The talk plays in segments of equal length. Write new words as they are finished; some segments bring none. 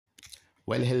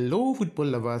Well, hello football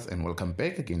lovers and welcome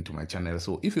back again to my channel.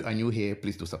 So if you are new here,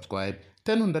 please do subscribe,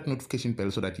 turn on that notification bell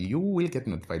so that you will get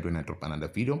notified when I drop another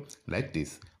video like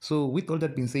this. So with all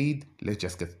that being said, let's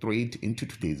just get straight into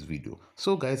today's video.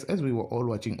 So guys, as we were all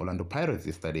watching Orlando Pirates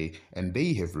yesterday and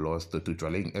they have lost to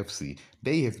Chwaleng FC,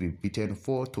 they have been beaten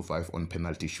 4-5 on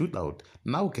penalty shootout.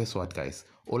 Now guess what guys?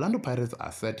 Orlando Pirates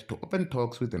are set to open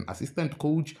talks with an assistant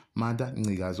coach, Mada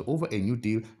Ncikazi, over a new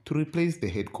deal to replace the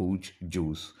head coach,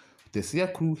 Juice. The SIA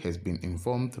crew has been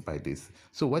informed by this.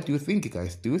 So what do you think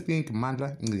guys? Do you think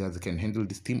Mada Ncikazi can handle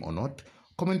this team or not?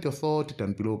 Comment your thought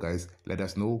down below guys. Let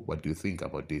us know what you think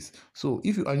about this. So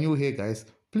if you are new here guys,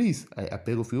 please I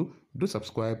beg of you, do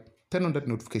subscribe, turn on that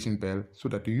notification bell so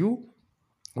that you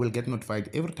will get notified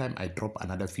every time I drop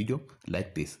another video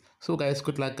like this. So guys,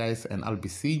 good luck guys, and I'll be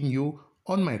seeing you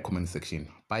on my comment section.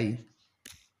 Bye.